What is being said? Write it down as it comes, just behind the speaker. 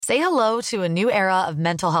Say hello to a new era of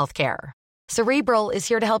mental health care. Cerebral is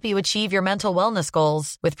here to help you achieve your mental wellness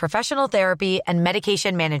goals with professional therapy and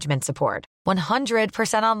medication management support.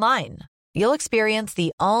 100% online. You'll experience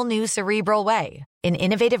the all-new Cerebral Way, an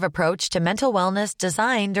innovative approach to mental wellness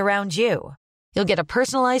designed around you. You'll get a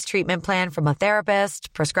personalized treatment plan from a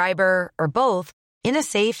therapist, prescriber, or both in a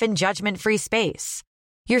safe and judgment-free space.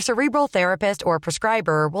 Your Cerebral therapist or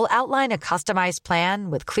prescriber will outline a customized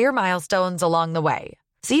plan with clear milestones along the way,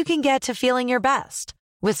 so you can get to feeling your best.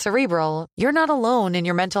 With Cerebral, you're not alone in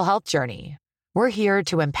your mental health journey. We're here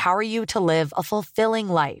to empower you to live a fulfilling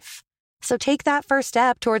life. So take that first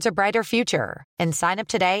step towards a brighter future and sign up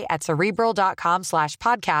today at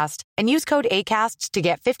Cerebral.com/podcast and use code ACAST to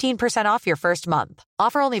get 15% off your first month.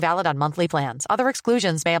 Offer only valid on monthly plans. Other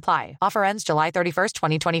exclusions may apply. Offer ends July 31st,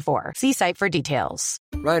 2024. See site for details.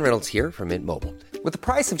 Ryan Reynolds here from Mint Mobile. With the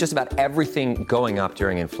price of just about everything going up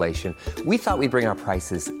during inflation, we thought we'd bring our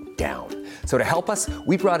prices down. So to help us,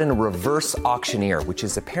 we brought in a reverse auctioneer, which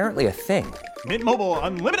is apparently a thing. Mint Mobile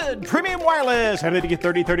Unlimited Premium Wireless. How to get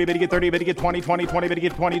 30, 30, bit to get 30, bit to get 20, 20, 20, bit to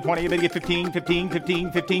get 20, 20, bit to get 15, 15,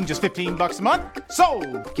 15, 15, just $15 a month?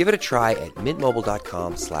 Sold! Give it a try at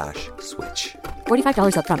mintmobile.com/switch.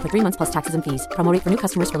 $45 up front for 3 months plus taxes and fees. Promo rate for new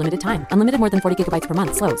customers for limited time. Unlimited more than 40 gigabytes per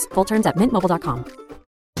month. Slows full terms at mintmobile.com.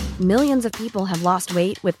 Millions of people have lost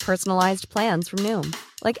weight with personalized plans from Noom.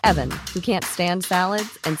 Like Evan, who can't stand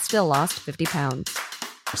salads and still lost 50 pounds.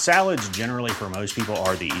 Salads generally for most people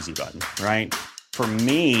are the easy button, right? For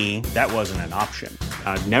me, that wasn't an option.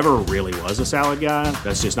 I never really was a salad guy.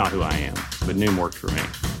 That's just not who I am. But Noom worked for me.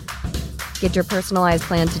 Get your personalized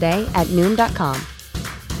plan today at Noom.com.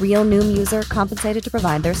 Real Noom user compensated to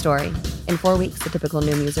provide their story. In 4 weeks, the typical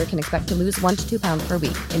Noom user can expect to lose 1 to 2 pounds per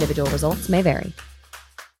week. Individual results may vary.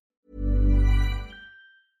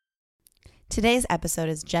 Today's episode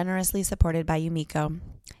is generously supported by Yumiko.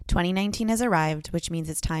 2019 has arrived, which means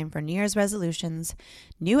it's time for New Year's resolutions,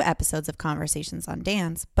 new episodes of Conversations on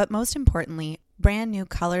Dance, but most importantly, brand new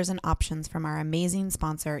colors and options from our amazing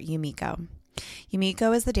sponsor, Yumiko.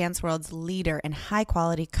 Yumiko is the dance world's leader in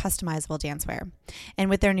high-quality, customizable dancewear. And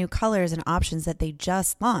with their new colors and options that they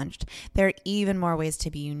just launched, there are even more ways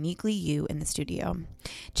to be uniquely you in the studio.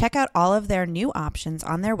 Check out all of their new options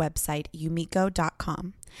on their website,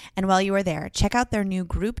 yumiko.com. And while you are there, check out their new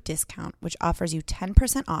group discount, which offers you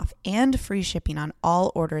 10% off and free shipping on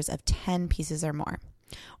all orders of 10 pieces or more.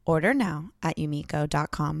 Order now at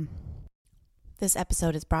yumiko.com. This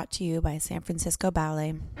episode is brought to you by San Francisco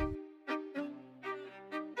Ballet.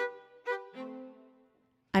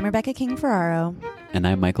 I'm Rebecca King-Ferraro. And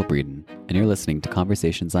I'm Michael Breeden, and you're listening to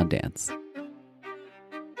Conversations on Dance.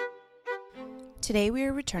 Today we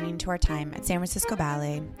are returning to our time at San Francisco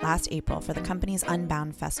Ballet last April for the company's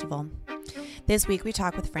Unbound Festival. This week we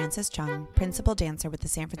talk with Frances Chung, principal dancer with the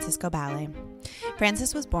San Francisco Ballet.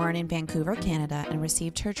 Frances was born in Vancouver, Canada, and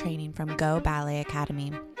received her training from Go Ballet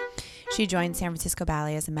Academy. She joined San Francisco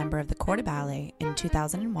Ballet as a member of the Corps de Ballet in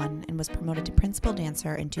 2001 and was promoted to principal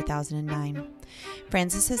dancer in 2009.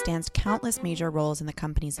 Frances has danced countless major roles in the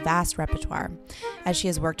company's vast repertoire as she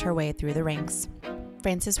has worked her way through the ranks.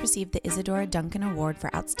 Frances received the Isadora Duncan Award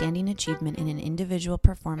for Outstanding Achievement in an Individual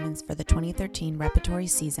Performance for the 2013 repertory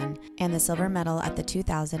season and the silver medal at the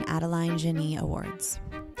 2000 Adeline Genie Awards.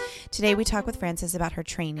 Today we talk with Frances about her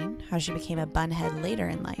training, how she became a bunhead later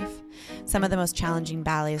in life, some of the most challenging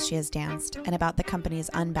ballets she has danced, and about the company's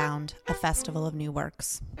Unbound, a festival of new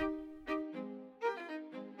works.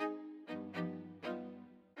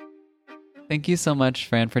 Thank you so much,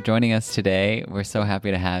 Fran, for joining us today. We're so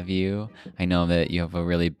happy to have you. I know that you have a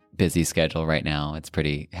really busy schedule right now. It's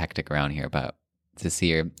pretty hectic around here, but to see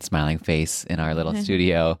your smiling face in our little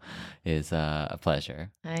studio is a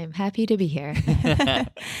pleasure. I'm happy to be here.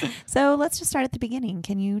 So let's just start at the beginning.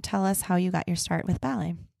 Can you tell us how you got your start with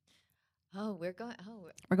ballet? We're going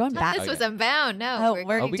back. This was Unbound. No,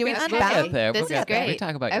 we're doing Unbound. Unbound. This is great. We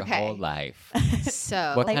talk about your whole life.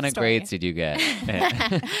 So, what kind of grades did you get?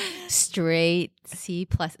 Straight C+.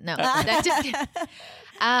 No, that just.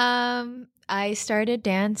 I started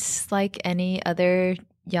dance like any other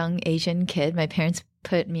young Asian kid. My parents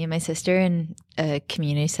put me and my sister in a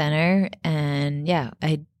community center, and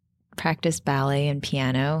I practiced ballet and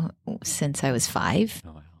piano since I was 5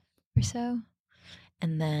 or so,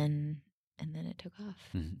 and then it took off.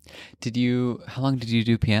 Mm-hmm. How long did you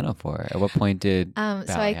do piano for? At what point did so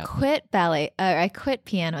I quit ballet. I quit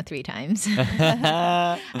piano 3 times.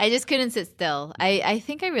 I just couldn't sit still. I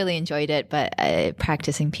think I really enjoyed it, but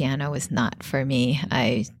practicing piano was not for me.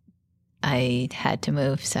 I had to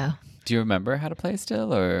move. So do you remember how to play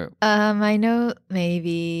still, or? I know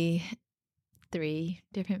maybe 3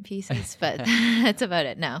 different pieces, but that's about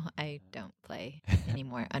it. No, I don't play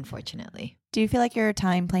anymore, unfortunately. Do you feel like your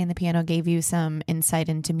time playing the piano gave you some insight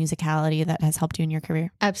into musicality that has helped you in your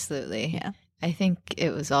career? Absolutely. Yeah. I think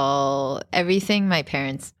it was everything my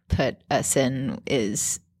parents put us in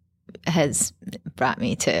has brought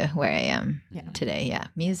me to where I am today. Yeah.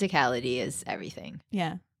 Musicality is everything.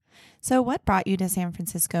 Yeah. So what brought you to San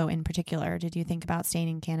Francisco in particular? Did you think about staying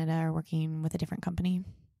in Canada or working with a different company?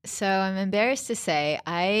 So I'm embarrassed to say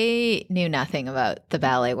I knew nothing about the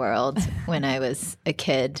ballet world when I was a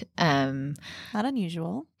kid. Not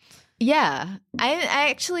unusual. Yeah. I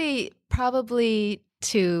actually probably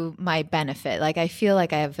to my benefit. Like I feel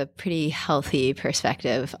like I have a pretty healthy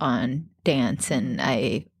perspective on dance and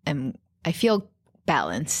I feel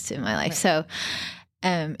balanced in my life. Right. So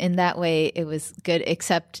in that way it was good,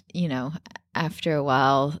 except, after a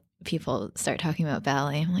while people start talking about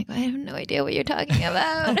ballet. I'm like, I have no idea what you're talking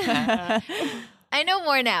about. I know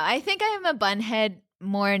more now. I think I am a bunhead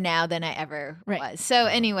more now than I ever was. So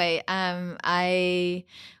anyway, I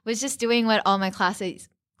was just doing what all my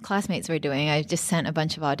classmates were doing. I just sent a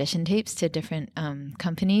bunch of audition tapes to different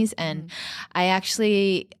companies, and I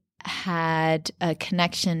actually had a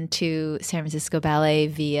connection to San Francisco Ballet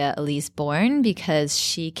via Elise Bourne because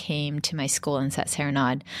she came to my school and sat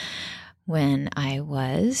serenade when I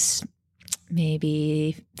was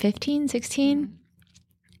maybe 15, 16.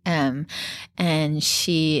 And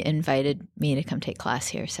she invited me to come take class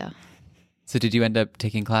here. So did you end up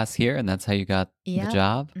taking class here and that's how you got the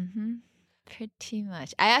job? Mm-hmm. Pretty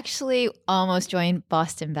much. I actually almost joined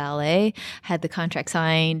Boston Ballet, had the contract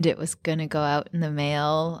signed. It was going to go out in the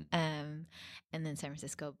mail. And then San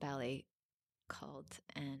Francisco Ballet called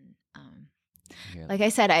and like I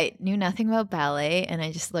said, I knew nothing about ballet, and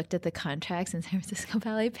I just looked at the contracts, and San Francisco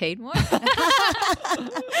Ballet paid more. I'm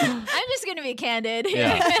just going to be candid.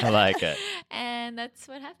 Yeah, I like it. And that's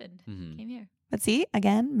what happened. Came here. But see,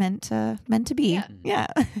 again, meant to be. Yeah.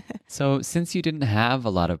 So since you didn't have a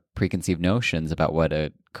lot of preconceived notions about what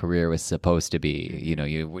a career was supposed to be,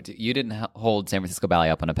 you didn't hold San Francisco Ballet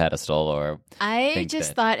up on a pedestal or I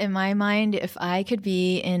just thought in my mind, if I could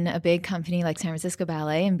be in a big company like San Francisco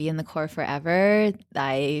Ballet and be in the core forever,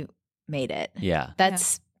 I made it. Yeah.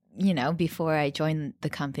 That's, before I joined the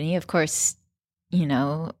company. Of course,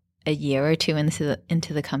 a year or two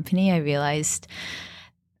into the company, I realized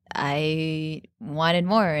I wanted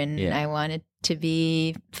more and I wanted to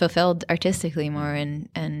be fulfilled artistically more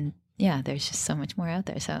and there's just so much more out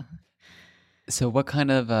there. So what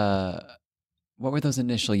kind of what were those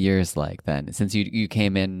initial years like then? Since you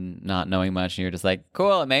came in not knowing much and you're just like,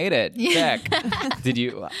 cool, I made it. Check.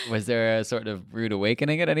 Was there a sort of rude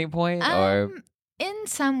awakening at any point or in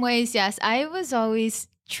some ways, yes. I was always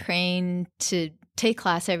trained to take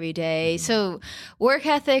class every day. So work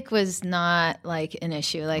ethic was not like an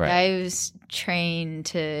issue. Like I was trained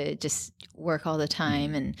to just work all the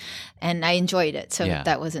time and I enjoyed it. So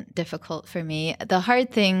that wasn't difficult for me. The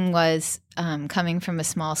hard thing was coming from a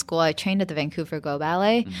small school. I trained at the Vancouver Go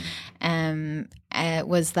Ballet.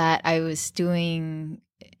 Was that I was doing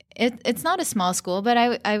it's not a small school, but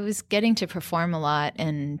I was getting to perform a lot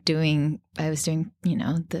and I was doing,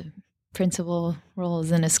 the principal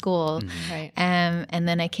roles in a school. Right. And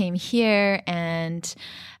then I came here and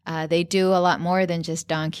they do a lot more than just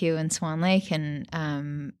Don Q and Swan Lake. And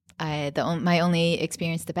my only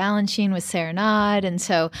experience the Balanchine was Serenade. And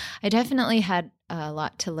so I definitely had a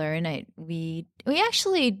lot to learn. We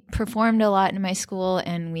actually performed a lot in my school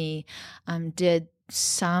and we did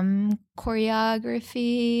some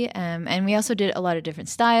choreography and we also did a lot of different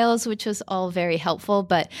styles, which was all very helpful,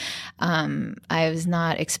 but I was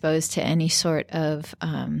not exposed to any sort of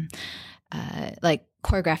like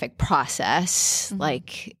choreographic process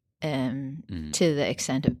to the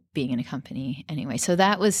extent of being in a company anyway. So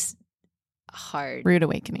that was hard. Rude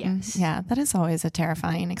awakening. Yes. Yeah, that is always a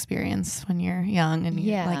terrifying experience when you're young and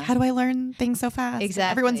you're like, how do I learn things so fast?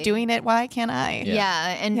 Exactly. Everyone's doing it. Why can't I?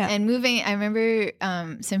 And moving, I remember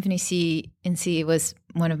Symphony C in C was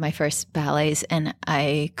one of my first ballets and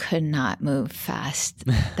I could not move fast.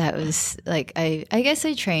 That was like, I guess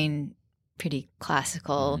I trained pretty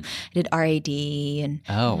classical. I did RAD and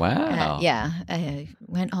oh wow, I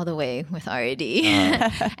went all the way with RAD.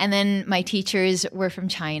 And then my teachers were from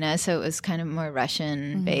China, so it was kind of more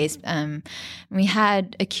Russian based. We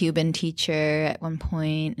had a Cuban teacher at one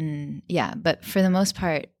point, and but for the most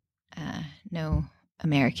part, no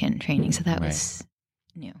American training, so that was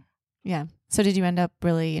new. Yeah. So did you end up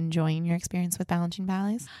really enjoying your experience with Balanchine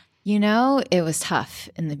ballets? It was tough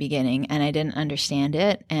in the beginning and I didn't understand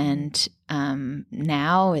it. And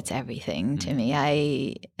now it's everything to me.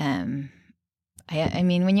 I I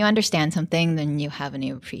mean, when you understand something, then you have a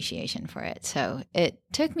new appreciation for it. So it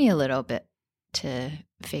took me a little bit to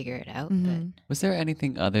figure it out. But Was there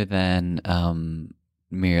anything other than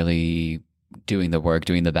merely doing the work,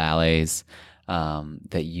 doing the ballets,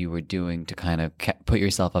 that you were doing to kind of put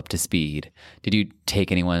yourself up to speed? Did you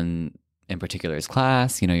take anyone in particular's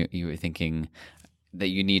class? You were thinking that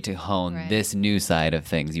you need to hone this new side of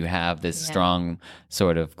things. You have this strong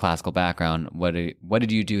sort of classical background. What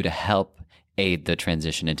did you do to help aid the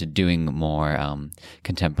transition into doing more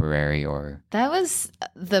contemporary? Or that was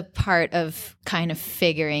the part of kind of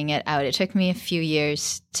figuring it out. It took me a few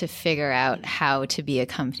years to figure out how to be a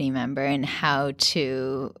company member and how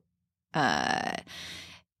to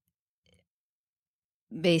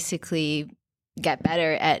basically get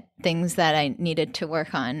better at things that I needed to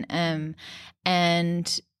work on.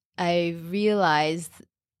 And I realized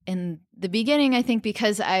in the beginning, I think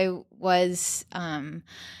because I was kind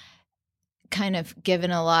of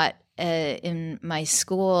given a lot in my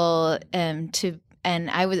school I'm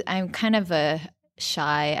kind of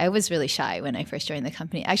I was really shy when I first joined the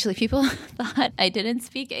company. Actually, people thought I didn't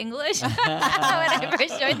speak English when I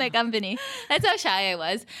first joined the company. That's how shy I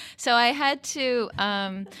was. So I had to,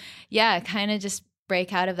 kind of just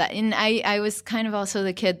break out of that. And I was kind of also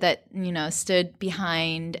the kid that, stood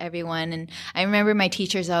behind everyone. And I remember my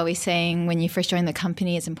teachers always saying, when you first join the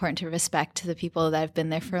company, it's important to respect the people that have been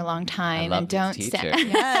there for a long time. I love and don't this stand. teacher.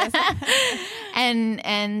 Yes.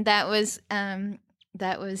 and that was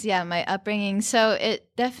my upbringing. So it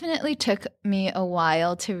definitely took me a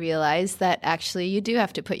while to realize that actually you do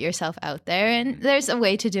have to put yourself out there, and there's a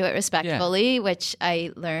way to do it respectfully, which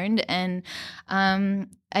I learned. And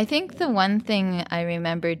I think the one thing I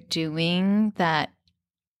remember doing that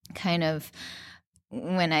kind of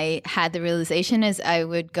when I had the realization is I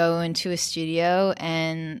would go into a studio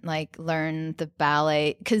and learn the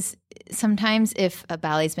ballet, because sometimes if a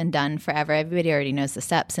ballet's been done forever, everybody already knows the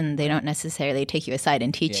steps and they don't necessarily take you aside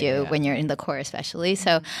and teach you when you're in the corps especially.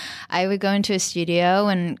 So I would go into a studio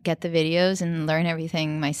and get the videos and learn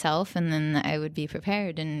everything myself, and then I would be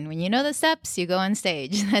prepared. And when you know the steps, you go on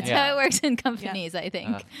stage. That's how it works in companies, I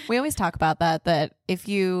think. We always talk about that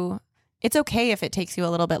it's okay if it takes you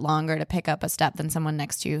a little bit longer to pick up a step than someone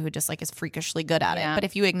next to you who just is freakishly good at it. But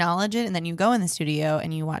if you acknowledge it and then you go in the studio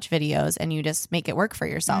and you watch videos and you just make it work for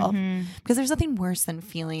yourself, because there's nothing worse than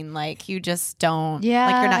feeling like you just don't, you're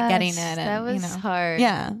not getting it. And, that was hard.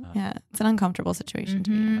 Yeah. It's an uncomfortable situation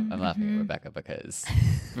to be in. I'm laughing at Rebecca because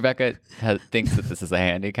Rebecca thinks that this is a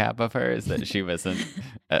handicap of hers, that she wasn't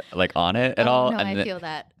on it at all. No, and I feel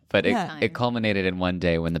that. But it culminated in one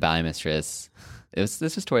day when the ballet mistress, this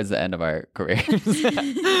was towards the end of our careers,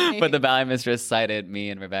 but the ballet mistress cited me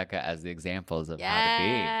and Rebecca as the examples of how to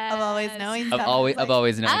be. Of always knowing Of always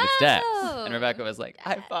knowing the steps. And Rebecca was like,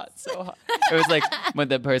 I fought so hard. It was like when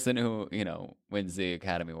the person who, wins the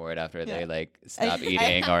Academy Award after they stop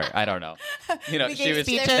eating, or I don't know. She was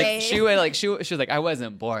like, I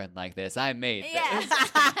wasn't born like this. I made this.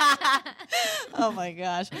 Oh my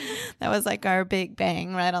gosh. That was our big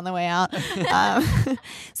bang right on the way out.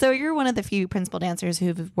 So you're one of the few principal dancers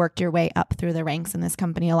who've worked your way up through the ranks in this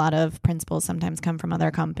company. A lot of principals sometimes come from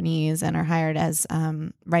other companies and are hired as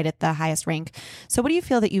right at the highest rank. So what do you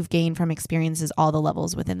feel that you've gained from experiences all the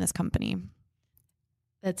levels within this company?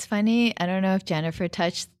 That's funny. I don't know if Jennifer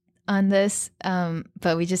touched on this,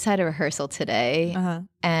 but we just had a rehearsal today,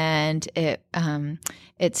 and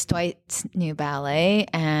it's Dwight's new ballet,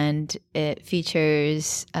 and it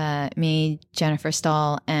features me, Jennifer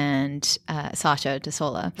Stahl, and Sasha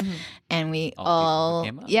DeSola, and we all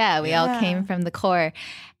came from the corps.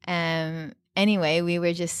 Anyway, we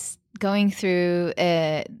were just going through.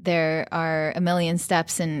 There are a million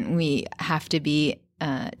steps, and we have to be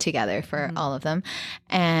together for all of them,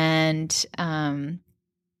 and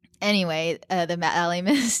anyway, the ballet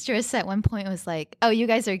mistress at one point was like, "Oh, you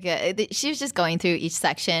guys are good." She was just going through each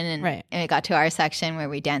section, and it got to our section where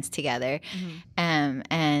we danced together.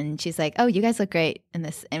 And she's like, "Oh, you guys look great in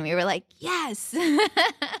this," and we were like, "Yes,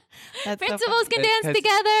 principals can dance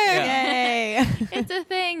together! Yay!" It's a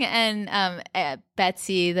thing. And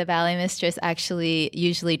Betsy, the ballet mistress, actually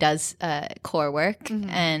usually does core work,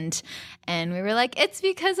 and we were like, "It's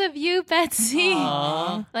because of you, Betsy.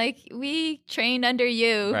 We trained under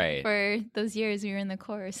you for those years we were in the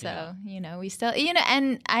corps, so we still,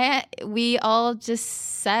 and we all just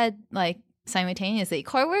said simultaneously,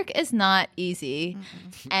 core work is not easy,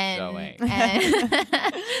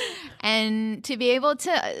 and to be able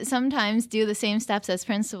to sometimes do the same steps as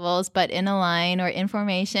principals but in a line or in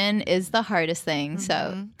formation is the hardest thing.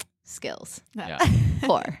 So skills.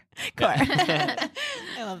 Core. I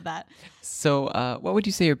love that. So what would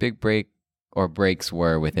you say your big break or breaks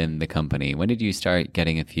were within the company? When did you start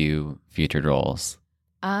getting a few featured roles?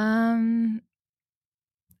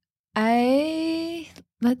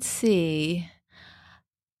 Let's see.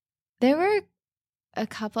 There were a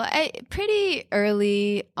couple pretty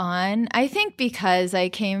early on. I think because I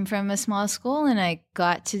came from a small school and I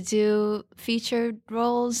got to do featured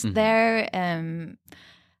roles there.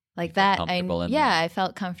 Like that. I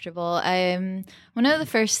felt comfortable. One of the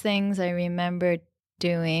first things I remember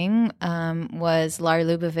doing was Lar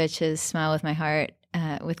Lubovich's Smile with My Heart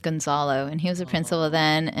with Gonzalo, and he was a principal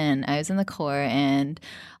then, and I was in the corps, and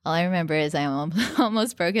all I remember is I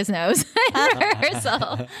almost broke his nose in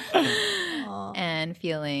rehearsal and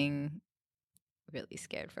feeling really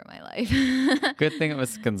scared for my life. Good thing it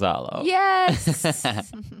was Gonzalo. Yes.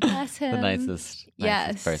 Bless him. The nicest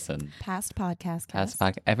person. Past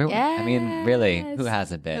podcast. Everyone. Yes. I mean, really, who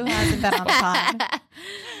hasn't been? Who hasn't been on the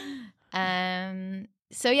pod?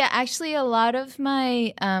 So yeah, actually a lot of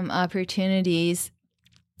my opportunities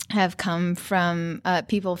have come from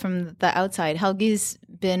people from the outside.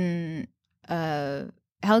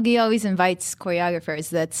 Helgi always invites choreographers.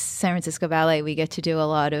 That's San Francisco Ballet. We get to do a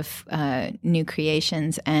lot of new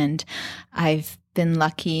creations, and I've been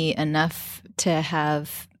lucky enough to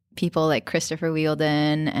have people like Christopher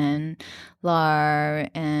Wheeldon and Lar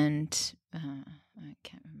and I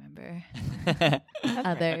can't remember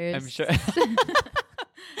others. I'm sure.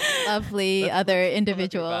 Lovely other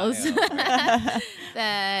individuals that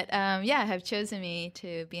have chosen me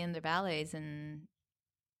to be in their ballets and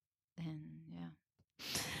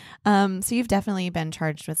yeah. So you've definitely been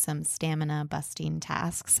charged with some stamina busting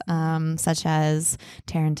tasks, such as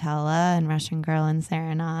Tarantella and Russian Girl and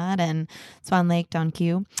Serenade and Swan Lake Don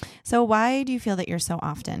Q. So why do you feel that you're so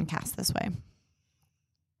often cast this way?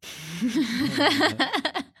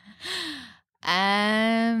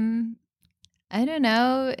 I don't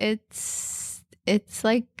know.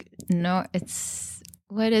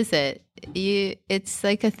 What is it? It's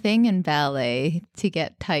like a thing in ballet to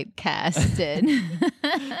get typecasted.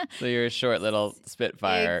 So you're a short little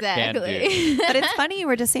spitfire. Exactly. But it's funny, you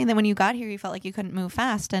were just saying that when you got here, you felt like you couldn't move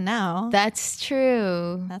fast, and now That's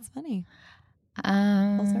true. that's funny.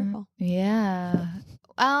 Full circle. Yeah.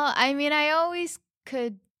 Well, I mean, I always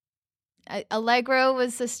could. Allegro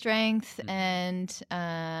was a strength, and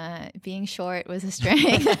being short was a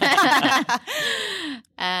strength.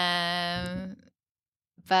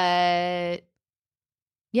 But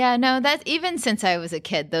yeah, no, that's even since I was a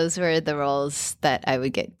kid, those were the roles that I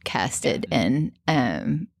would get casted in.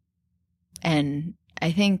 And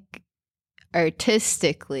I think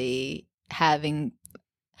artistically having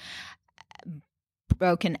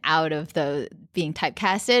broken out of the being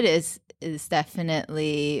typecasted is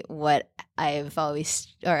definitely what I have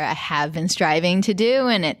been striving to do,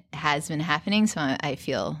 and it has been happening. So I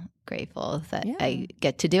feel grateful that I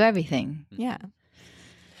get to do everything. Yeah.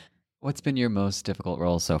 What's been your most difficult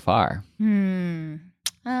role so far? Oh,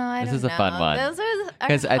 I This don't is a know. fun one. Those are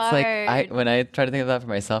Because it's hard. like when I try to think of that for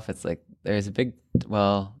myself, it's like there's it's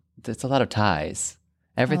a lot of ties.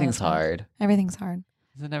 Everything's hard. Everything's hard.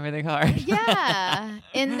 Isn't everything hard? Yeah,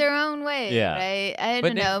 in their own way, Yeah. right? I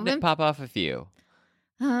don't know. Pop off a few.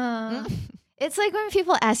 It's like when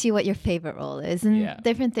people ask you what your favorite role is, and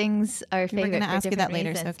different things are favorite. We're going to for ask you that different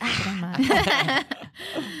later, so reasons. keep it in mind.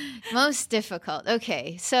 Most difficult.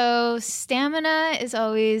 Okay, so stamina is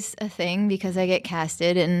always a thing because I get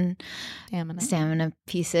casted in stamina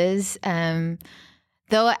pieces. Though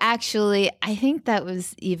actually, I think that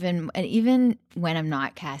was even when I'm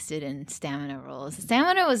not casted in stamina roles.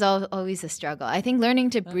 Stamina was always a struggle. I think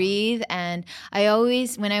learning to breathe, and I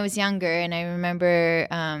always, when I was younger, and I remember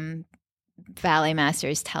ballet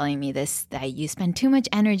masters telling me this, that you spend too much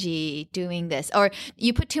energy doing this, or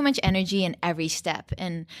you put too much energy in every step,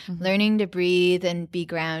 and learning to breathe and be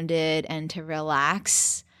grounded and to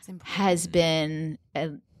relax has been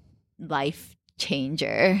a life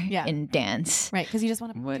changer in dance. Right, because you just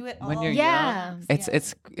want to do it all. When you're young,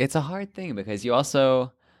 it's a hard thing because you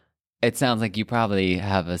also, it sounds like you probably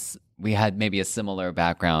we had maybe a similar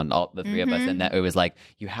background, all the three of us, and that it was like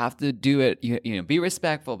you have to do it, you know, be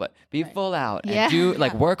respectful, but be full out and do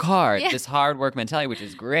work hard. This hard work mentality, which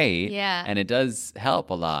is great, and it does help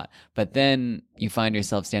a lot. But then you find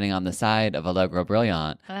yourself standing on the side of Allegro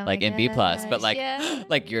Brilliant, in B+, but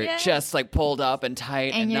like your chest like pulled up and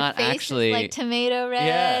tight, and your not face actually is like tomato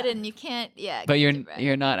red, and you can't. But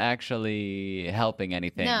you're not actually helping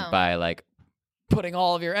anything by like putting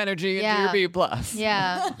all of your energy into your B+.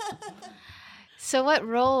 Yeah. So what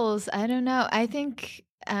roles? I don't know. I think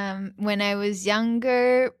when I was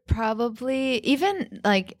younger, probably even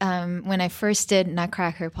like when I first did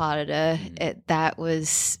Nutcracker Plata, that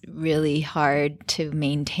was really hard to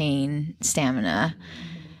maintain stamina.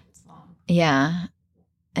 It's long. Yeah.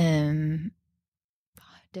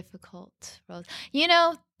 Difficult roles. You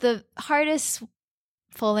know, the hardest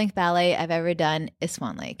full-length ballet I've ever done is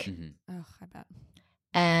Swan Lake. Oh, I bet.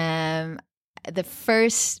 The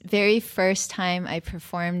very first time I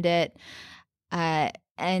performed it,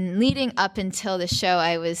 and leading up until the show,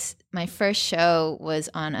 my first show was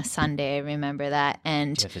on a Sunday. I remember that,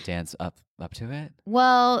 and you have to dance up to it.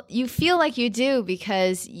 Well, you feel like you do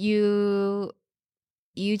because you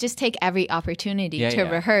just take every opportunity to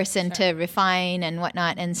rehearse and to refine and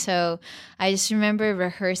whatnot. And so I just remember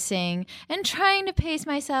rehearsing and trying to pace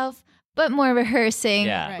myself, but more rehearsing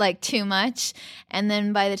like too much. And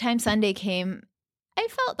then by the time Sunday came, I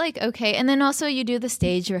felt like okay. And then also you do the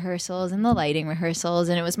stage rehearsals and the lighting rehearsals.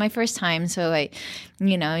 And it was my first time. So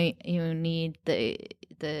you need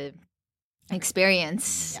the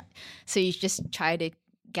experience. Yeah. So you just try to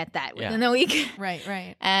get that within a week. Right.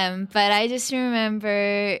 But I just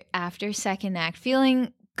remember after second act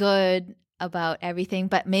feeling good about everything,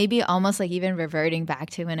 but maybe almost like even reverting back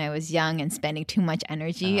to when I was young and spending too much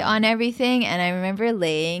energy on everything. And I remember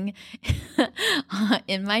laying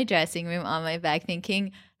in my dressing room on my back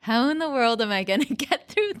thinking, how in the world am I going to get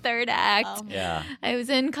through third act? I was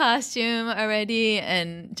in costume already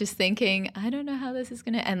and just thinking, I don't know how this is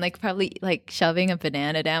going to end. Like probably like shoving a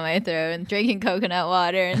banana down my throat and drinking coconut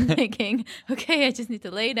water and thinking, okay, I just need to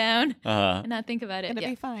lay down and not think about it. It'll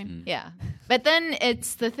be fine. Yeah. But then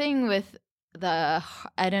it's the thing with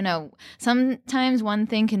I don't know, sometimes one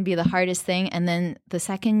thing can be the hardest thing. And then the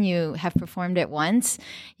second you have performed it once,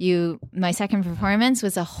 my second performance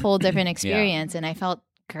was a whole different experience. And I felt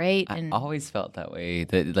great. And I always felt that way.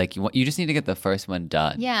 That like you just need to get the first one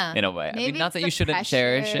done. Yeah, in a way. Maybe I mean, not that you shouldn't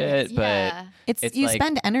pressure. cherish it, but it's you like,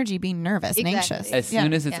 spend energy being nervous and anxious. As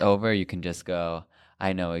soon as it's over, you can just go,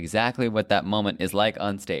 I know exactly what that moment is like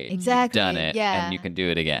on stage. Exactly. You've done it, and you can do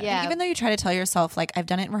it again. Yeah. Even though you try to tell yourself, like, I've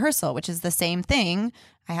done it in rehearsal, which is the same thing.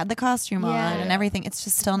 I had the costume on and everything. It's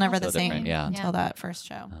just still never the same until that first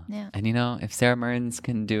show. Yeah. And if Sarah Mearns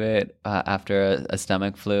can do it after a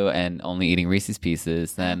stomach flu and only eating Reese's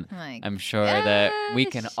Pieces, then I'm sure that we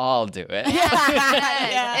can all do it.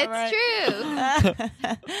 It's true.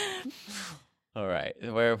 All right.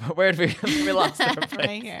 Where did we lost our place?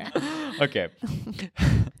 Right here. Okay.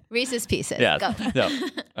 Reese's Pieces. Yeah. Go.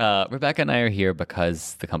 So, Rebecca and I are here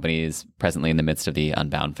because the company is presently in the midst of the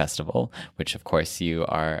Unbound Festival, which of course you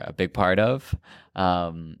are a big part of.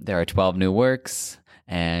 There are 12 new works,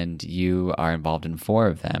 and you are involved in 4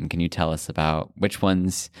 of them. Can you tell us about which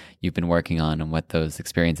ones you've been working on and what those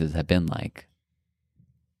experiences have been like?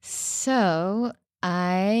 So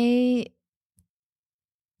I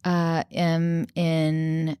am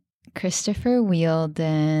in Christopher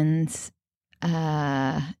Wheeldon's,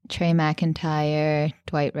 Trey McIntyre,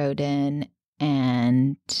 Dwight Rhoden,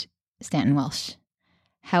 and Stanton Welsh.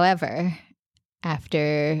 All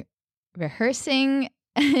after rehearsing,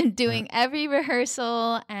 doing every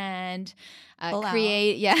rehearsal and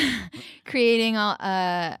creating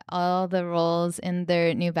all the roles in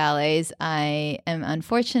their new ballets, I am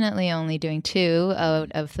unfortunately only doing 2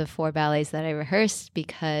 out of the 4 ballets that I rehearsed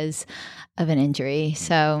because of an injury.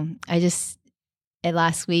 So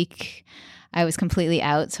last week I was completely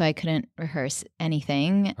out, so I couldn't rehearse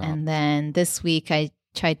anything. Oh. And then this week I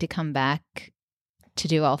tried to come back to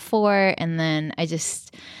do all 4. And then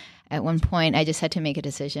at one point I just had to make a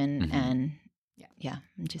decision and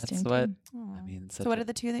I'm just That's doing So what are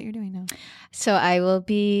the 2 that you're doing now? So I will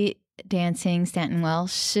be dancing Stanton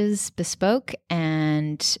Welsh's Bespoke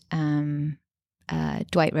and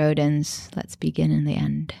Dwight Rhoden's Let's Begin in the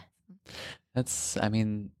End. That's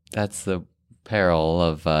the peril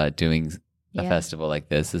of doing a festival like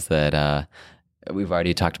this, is that we've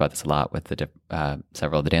already talked about this a lot with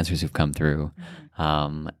several of the dancers who've come through,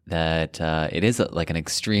 that it is like an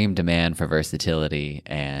extreme demand for versatility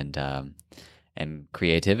and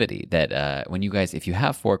creativity. That if you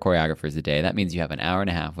have 4 choreographers a day, that means you have an hour and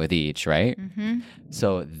a half with each, right? Mm-hmm.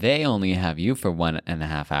 So they only have you for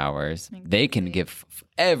 1.5 hours. Exactly. They can give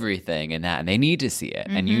everything in that, and they need to see it,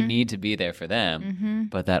 and you need to be there for them. Mm-hmm.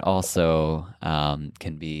 But that also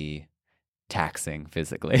can be taxing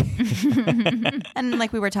physically. And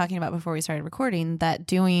like we were talking about before we started recording, that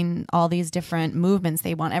doing all these different movements,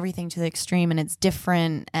 they want everything to the extreme, and it's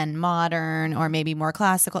different and modern or maybe more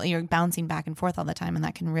classical. You're bouncing back and forth all the time, and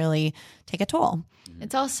that can really take a toll.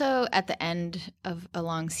 It's also at the end of a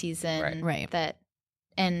long season, right. That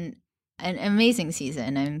and an amazing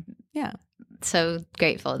season. I'm so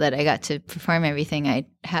grateful that I got to perform everything I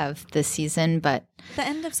have this season. But the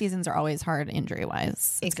end of seasons are always hard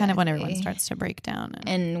injury-wise. It's kind of when everyone starts to break down.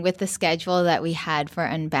 And with the schedule that we had for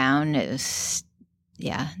Unbound, it was,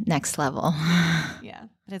 next level. Yeah,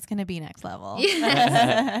 but it's going to be next level.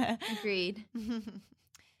 Agreed.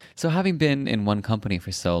 So having been in one company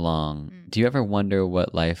for so long, do you ever wonder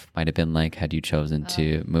what life might have been like had you chosen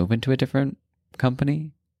to move into a different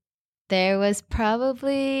company? There was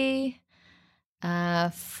probably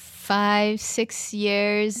 5-6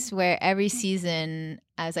 years where every season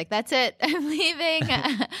I was like, that's it, I'm leaving.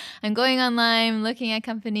 I'm going online, looking at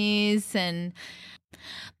companies.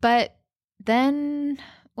 But then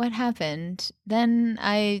what happened? Then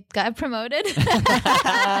I got promoted.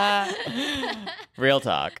 Real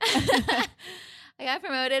talk. I got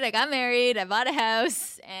promoted, I got married, I bought a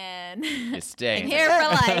house, and You're staying. I'm here for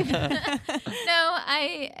life. No,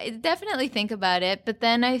 I definitely think about it, but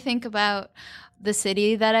then I think about the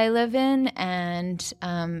city that I live in and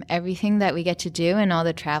everything that we get to do and all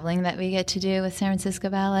the traveling that we get to do with San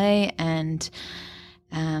Francisco Ballet.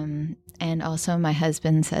 And also my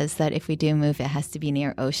husband says that if we do move, it has to be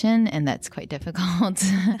near ocean, and that's quite difficult.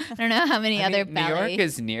 I don't know how many other New ballet... York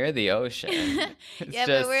is near the ocean.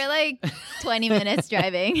 But we're like 20 minutes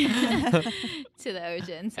driving to the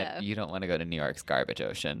ocean. So You don't want to go to New York's garbage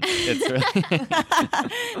ocean. It's really...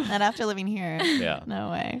 Not after living here. Yeah.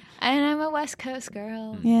 No way. And I'm a West Coast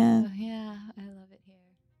girl. Yeah. So yeah, I love it here.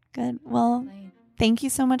 Good. Well, thank you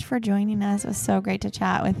so much for joining us. It was so great to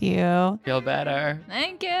chat with you. Feel better.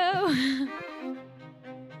 Thank you.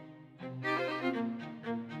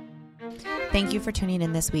 Thank you for tuning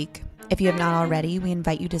in this week. If you have not already, we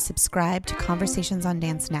invite you to subscribe to Conversations on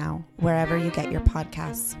Dance Now, wherever you get your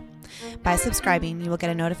podcasts. By subscribing, you will get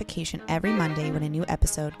a notification every Monday when a new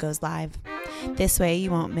episode goes live. This way,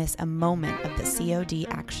 you won't miss a moment of the COD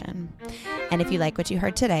action. And if you like what you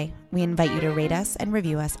heard today, we invite you to rate us and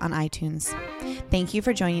review us on iTunes. Thank you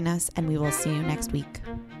for joining us, and we will see you next week.